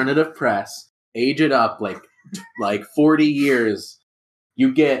from Alternative Press, age it up like 40 years,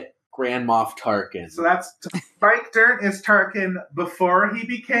 you get Grand Moff Tarkin. So that's Mike Durst is Tarkin before he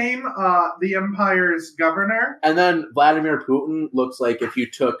became the Empire's governor. And then Vladimir Putin looks like if you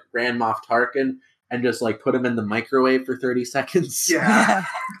took Grand Moff Tarkin and just like put him in the microwave for 30 seconds. Yeah.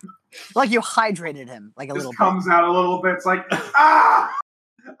 Like you hydrated him like a little bit. Comes out a little bit. It's like,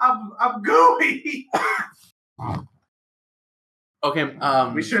 I'm gooey. Okay,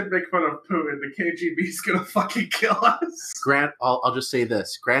 we shouldn't make fun of Putin. The KGB's gonna fucking kill us. I'll just say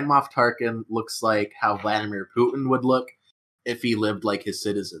this. Grand Moff Tarkin looks like how Vladimir Putin would look if he lived like his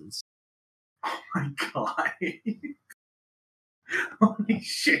citizens. Oh my god. Holy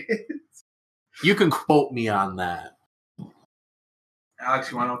shit. You can quote me on that.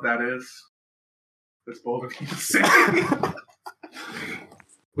 Alex, you wanna know what that is? That's bold of you to say.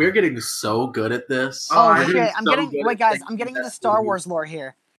 We're getting so good at this. Oh shit! I'm getting into Star Wars lore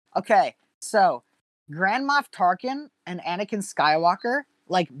here. Okay, so Grand Moff Tarkin and Anakin Skywalker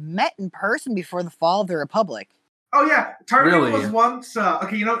like met in person before the fall of the Republic. Oh yeah, Tarkin was once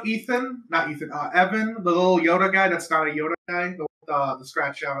okay. You know Evan, the little Yoda guy. That's not a Yoda guy. The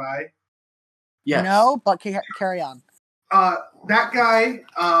scratched out eye. Yes. No, but carry on. That guy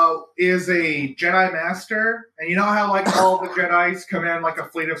is a Jedi Master, and you know how like all the Jedis command like a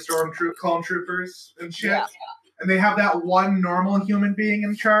fleet of clone troopers and shit, and they have that one normal human being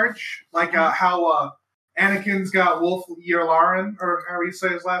in charge, like how Anakin's got Wolf Yularen, or how you say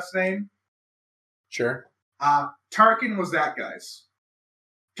his last name. Sure. Tarkin was that guy's.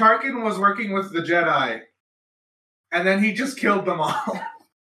 Tarkin was working with the Jedi, and then he just killed them all.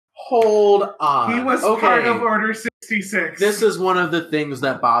 Hold on. He was part of Order 66. This is one of the things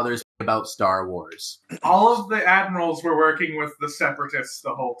that bothers me about Star Wars. All of the admirals were working with the Separatists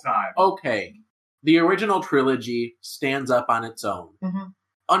the whole time. Okay. The original trilogy stands up on its own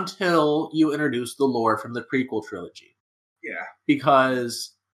until you introduce the lore from the prequel trilogy. Yeah.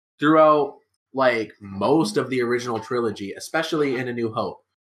 Because throughout, like, most of the original trilogy, especially in A New Hope,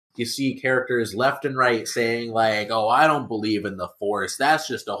 you see characters left and right saying, like, oh, I don't believe in the Force. That's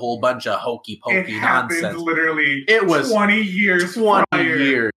just a whole bunch of hokey-pokey nonsense. It happened literally it was 20 years 20 prior.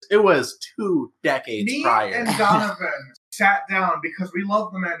 Years. It was 2 decades prior. Me and Donovan sat down because we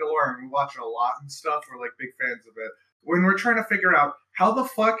love The Mandalorian. We watch it a lot and stuff. We're, like, big fans of it. When we're trying to figure out how the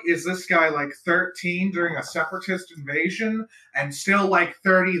fuck is this guy, like, 13 during a Separatist invasion and still, like,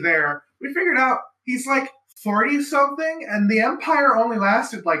 30 there, we figured out he's, like, 40-something, and the Empire only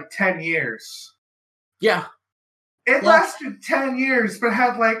lasted, like, 10 years. Yeah. It lasted 10 years, but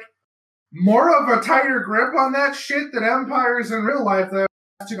had, like, more of a tighter grip on that shit than empires in real life that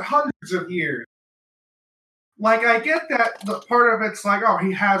lasted hundreds of years. Like, I get that the part of it's like, oh,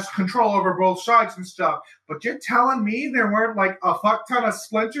 he has control over both sides and stuff, but you're telling me there weren't, like, a fuck ton of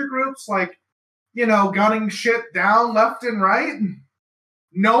splinter groups, like, you know, gunning shit down left and right?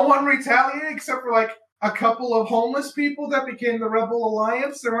 No one retaliated except for, like, a couple of homeless people that became the Rebel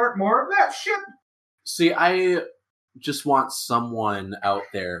Alliance? There weren't more of that shit? See, I just want someone out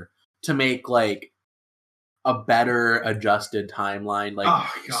there to make, like, a better adjusted timeline. Like,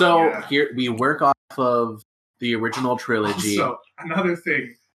 here we work off of the original trilogy. Also, another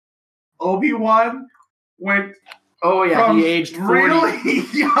thing, Obi-Wan went. Oh yeah, he aged 40. Really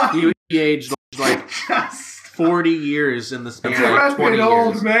young. He aged like 40 years in the span of like 20 years.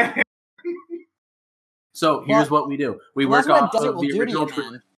 Old man. So here's what we do: we work off of the original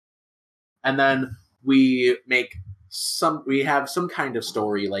trilogy, and then we make we have some kind of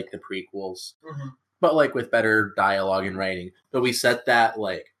story like the prequels, but like with better dialogue and writing. But we set that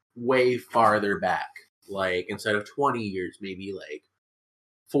like way farther back, like instead of 20 years, maybe like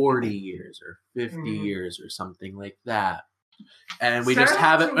 40 years or 50 years or something like that. And we just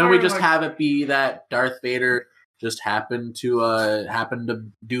have it, and we just have it be that Darth Vader just happened to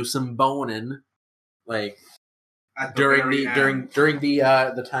do some boning, like during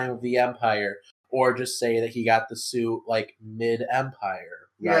the time of the Empire, or just say that he got the suit like mid-Empire,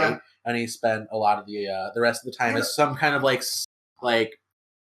 right? Yeah. And he spent a lot of the rest of the time as some kind of like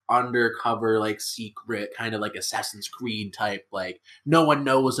undercover, like secret kind of like Assassin's Creed type, like no one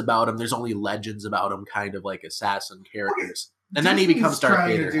knows about him. There's only legends about him, kind of like assassin characters. And then he becomes Darth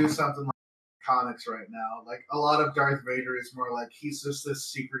Vader. Trying to do something like comics right now. Like a lot of Darth Vader is more like he's just this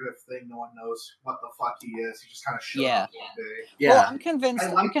secretive thing. No one knows what the fuck he is. He just kind of shows up one day. Yeah, well, I'm convinced.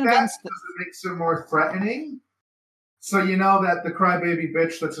 I'm convinced that it makes him more threatening. So you know that the crybaby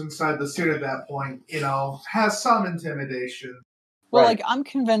bitch that's inside the suit at that point, you know, has some intimidation. Well, like I'm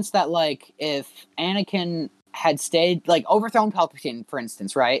convinced that like if Anakin had stayed, like overthrown Palpatine, for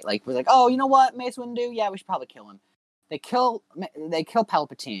instance, right? Like we're like, oh, you know what, Mace Windu? Yeah, we should probably kill him. They kill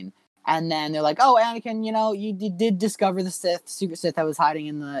Palpatine, and then they're like, "Oh, Anakin, you know, you did discover the secret Sith that was hiding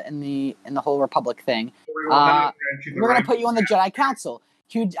in the whole Republic thing. We're gonna put you on the Jedi Council."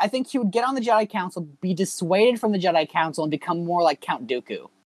 I think he would get on the Jedi Council, be dissuaded from the Jedi Council, and become more like Count Dooku.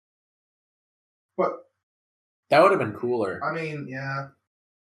 What? That would have been cooler. I mean, yeah.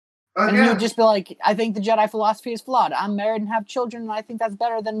 And he would just be like, I think the Jedi philosophy is flawed. I'm married and have children, and I think that's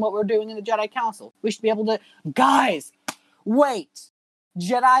better than what we're doing in the Jedi Council. We should be able to... Guys, wait.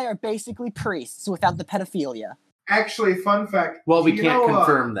 Jedi are basically priests without the pedophilia. Actually, fun fact. Well, we can't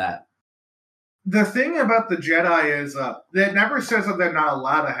confirm that. The thing about the Jedi is that never says that they're not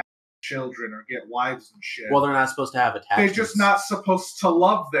allowed to have children or get wives and shit. Well, they're not supposed to have attachments. They're just not supposed to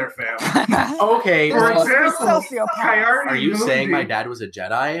love their family. Okay. For example, are you saying my dad was a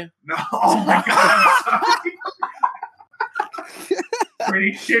Jedi? No. Oh my god.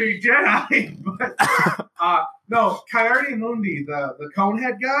 Pretty shitty Jedi. But, no, Coyote Mundi, the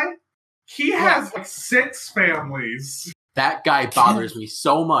Conehead guy, he has like 6 families. That guy bothers me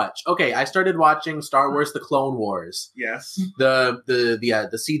so much. Okay, I started watching Star Wars: The Clone Wars. Yes. The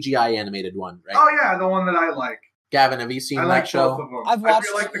CGI animated one, right? Oh yeah, the one that I like. Gavin, have you seen that show? Both of them. I've watched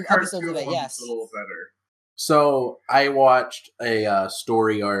I feel like the episodes of it. one's Yes. a little better. So I watched a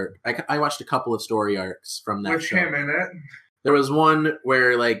story arc. I watched a couple of story arcs from that show. With him in it. There was one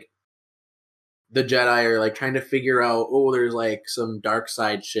where like the Jedi are like trying to figure out, there's like some dark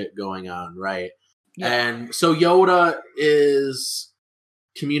side shit going on, right? Yeah. And so Yoda is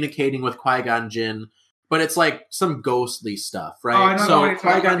communicating with Qui-Gon Jinn, but it's like some ghostly stuff, right? Oh, I know so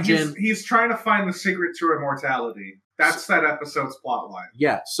Qui-Gon Jinn, he's trying to find the secret to immortality. That's that episode's plotline.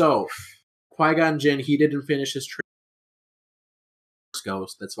 Yeah, so Qui-Gon Jinn, he didn't finish his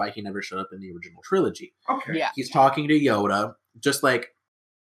ghost. That's why he never showed up in the original trilogy. Okay. Yeah. He's talking to Yoda, just like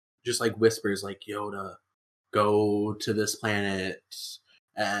whispers, like, Yoda, go to this planet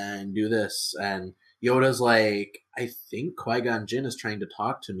and do this. And Yoda's like, I think Qui-Gon Jinn is trying to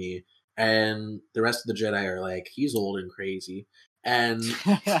talk to me. And the rest of the Jedi are like, he's old and crazy. And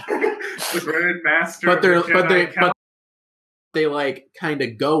the Grand Master. But they like kind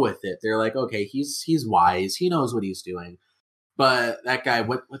of go with it. They're like, okay, he's wise. He knows what he's doing. But that guy,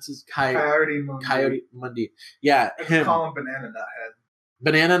 what's his Coyote Mundi. Yeah, him. Call him Banana Nuthead.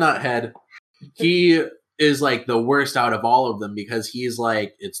 Banana Nuthead. He is like the worst out of all of them because he's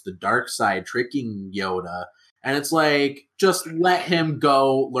like, it's the dark side tricking Yoda. And it's like, just let him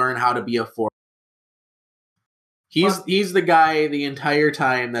go learn how to be a Force. He's the guy the entire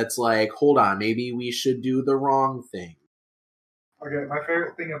time that's like, hold on, maybe we should do the wrong thing. Okay, my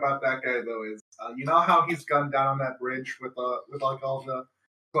favorite thing about that guy though is, you know how he's gunned down on that bridge with like all the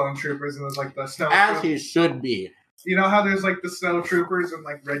clone troopers and there's like the snow. As he should be. You know how there's like the snow troopers in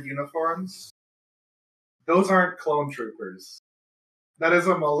like red uniforms? Those aren't clone troopers. That is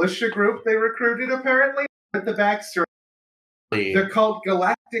a militia group they recruited apparently with the backstory. They're called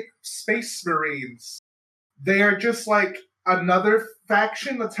Galactic Space Marines. They are just like another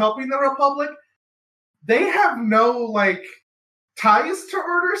faction that's helping the Republic. They have no like ties to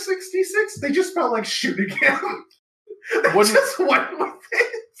Order 66. They just felt like shooting him. They just went with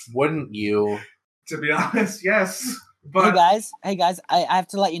it. Wouldn't you? To be honest, yes. But hey guys, I have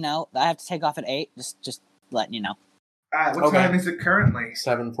to let you know that I have to take off at 8. Just letting you know. What time is it currently?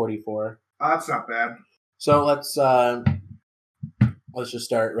 7:44. Oh, that's not bad. So let's just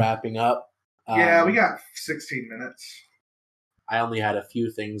start wrapping up. Yeah, we got 16 minutes. I only had a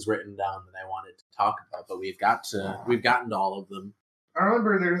few things written down that I wanted to talk about, but we've gotten to all of them. I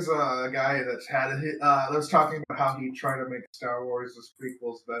remember there's a guy that's that was talking about how he tried to make Star Wars'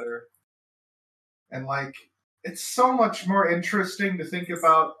 prequels better. And like, it's so much more interesting to think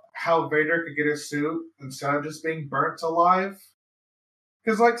about how Vader could get a suit instead of just being burnt alive.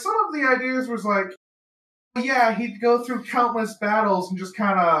 Because like, some of the ideas was like, yeah, he'd go through countless battles and just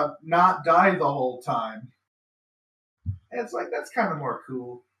kind of not die the whole time. And it's like, that's kind of more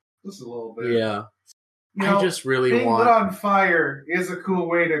cool. Just a little bit. Yeah. I just really being lit on fire is a cool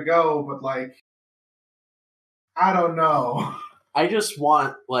way to go, but like, I don't know. I just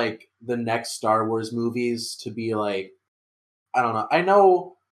want, like, the next Star Wars movies to be like, I don't know. I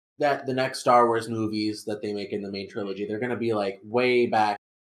know that the next Star Wars movies that they make in the main trilogy, they're going to be like way back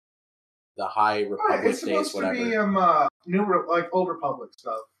the High Republic days, whatever. It's supposed to be Old Republic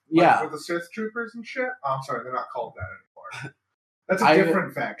stuff. Like, yeah. with the Sith Troopers and shit. Oh, I'm sorry, they're not called that anymore. That's a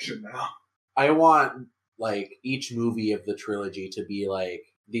different faction now. I want, like, each movie of the trilogy to be like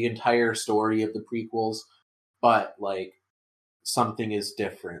the entire story of the prequels, but like something is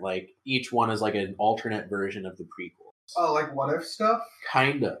different. Like each one is like an alternate version of the prequels. Oh, like what if stuff?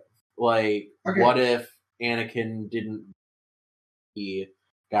 Kind of. Like, what if Anakin didn't? He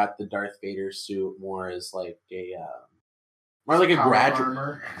got the Darth Vader suit more as like a more like a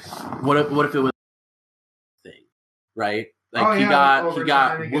graduate. What if it was a thing, right? Like he got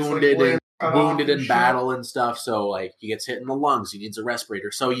wounded in battle and stuff, so like he gets hit in the lungs, he needs a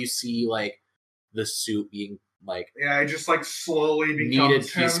respirator. So you see like the suit being like it just like slowly becomes needed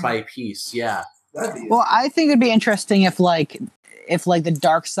piece by piece. Yeah. Well, I think it'd be interesting if the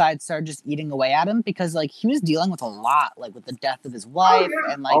dark side started just eating away at him, because like he was dealing with a lot, like with the death of his wife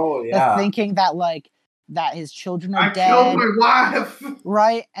and like the thinking that like that his children are dead. I killed my wife.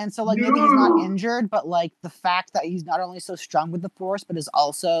 Right? And so like maybe he's not injured, but like the fact that he's not only so strong with the Force, but is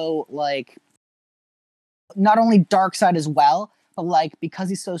also like not only dark side as well, but like because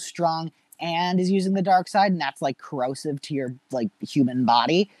he's so strong and is using the dark side, and that's like corrosive to your like human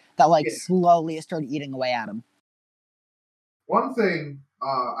body, that like slowly it started eating away at him. One thing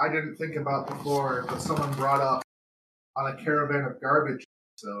I didn't think about before, but someone brought up on a Caravan of Garbage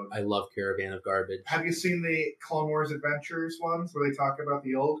episode. I love Caravan of Garbage. Have you seen the Clone Wars Adventures ones where they talk about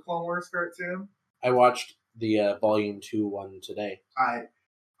the old Clone Wars cartoon? I watched the Volume 2 one today.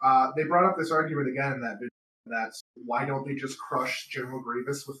 They brought up this argument again in that video. That's why don't they just crush General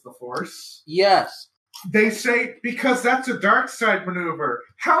Grievous with the Force? Yes. they say, because that's a dark side maneuver.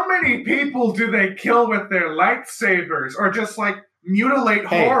 How many people do they kill with their lightsabers? Or just, like, mutilate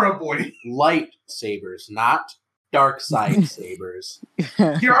horribly? Lightsabers, not dark side sabers.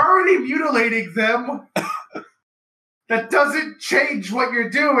 You're already mutilating them. That doesn't change what you're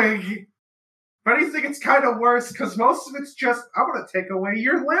doing. If anything, it's kind of worse, because most of it's just, I want to take away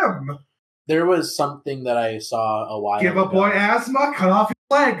your limb. There was something that I saw a while ago. Give a boy asthma, cut off his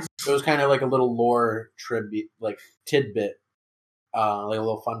legs. It was kind of like a little lore tribute, like tidbit, like a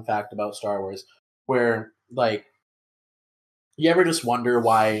little fun fact about Star Wars, where, like, you ever just wonder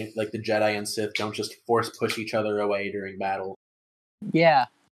why, like, the Jedi and Sith don't just force push each other away during battle? Yeah.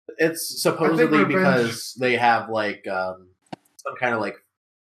 It's supposedly because they have, like, some kind of, like,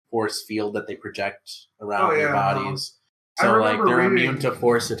 force field that they project around their bodies. So, like, they're immune to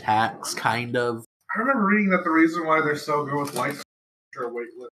force attacks, kind of. I remember reading that the reason why they're so good with lightsabers are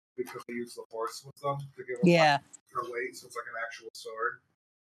weightless because they use the force with them to give them extra weight, so it's like an actual sword.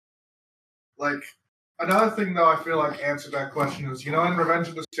 Like, another thing, though, I feel like answered that question is, you know, in Revenge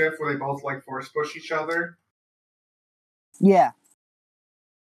of the Sith, where they both, like, force push each other? Yeah.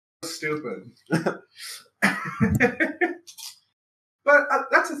 Stupid. But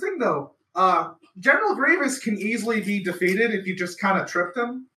that's the thing, though. General Grievous can easily be defeated if you just kind of tripped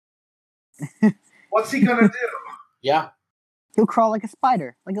him. What's he gonna do? Yeah. He'll crawl like a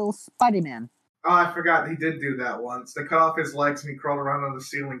spider, like a little Spider-Man. Oh, I forgot he did do that once. They cut off his legs and he crawled around on the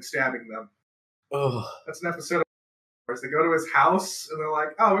ceiling stabbing them. Ugh. That's an episode of Star Wars. They go to his house and they're like,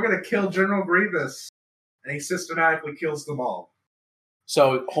 oh, we're gonna kill General Grievous. And he systematically kills them all.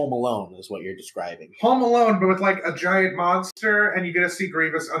 So Home Alone is what you're describing. Home Alone, but with like a giant monster, and you get to see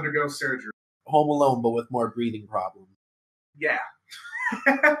Grievous undergo surgery. Home Alone, but with more breathing problems. Yeah.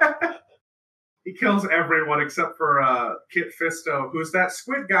 He kills everyone except for Kit Fisto, who's that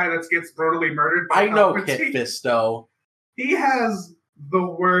squid guy that gets brutally murdered by Palpatine. I know Kit Fisto. He has the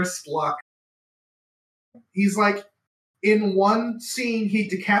worst luck. He's like, in one scene, he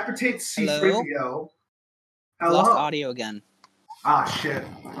decapitates C-3PO. Hello? Lost audio again. Ah, shit.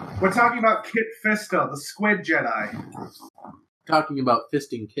 We're talking about Kit Fisto, the squid Jedi. Talking about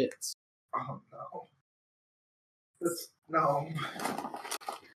fisting kits. Oh, no. No.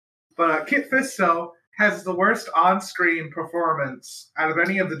 But Kit Fisto has the worst on-screen performance out of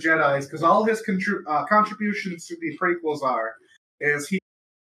any of the Jedis, because all his contributions to the prequels is he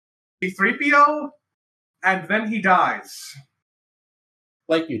 3PO, and then he dies.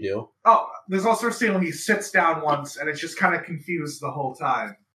 Like you do. Oh, there's also a scene when he sits down once, and it's just kind of confused the whole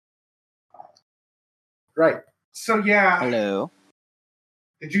time. Right. So, yeah. Hello.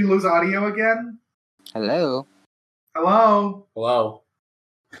 Did you lose audio again? Hello. Hello. Hello.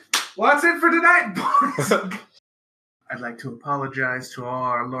 Well, that's it for tonight, boys. I'd like to apologize to all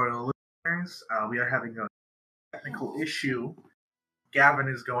our loyal listeners. We are having a technical issue. Gavin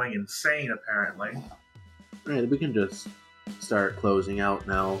is going insane, apparently. Alright, we can just start closing out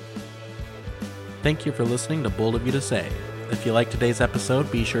now. Thank you for listening to Bold of You to Say. If you like today's episode,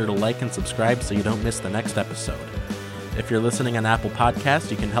 be sure to like and subscribe so you don't miss the next episode. If you're listening on Apple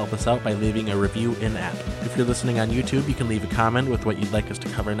Podcasts, you can help us out by leaving a review in-app. If you're listening on YouTube, you can leave a comment with what you'd like us to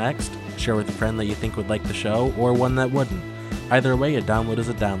cover next, share with a friend that you think would like the show, or one that wouldn't. Either way, a download is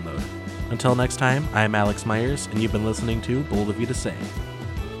a download. Until next time, I'm Alex Myers, and you've been listening to Bold of You to Say.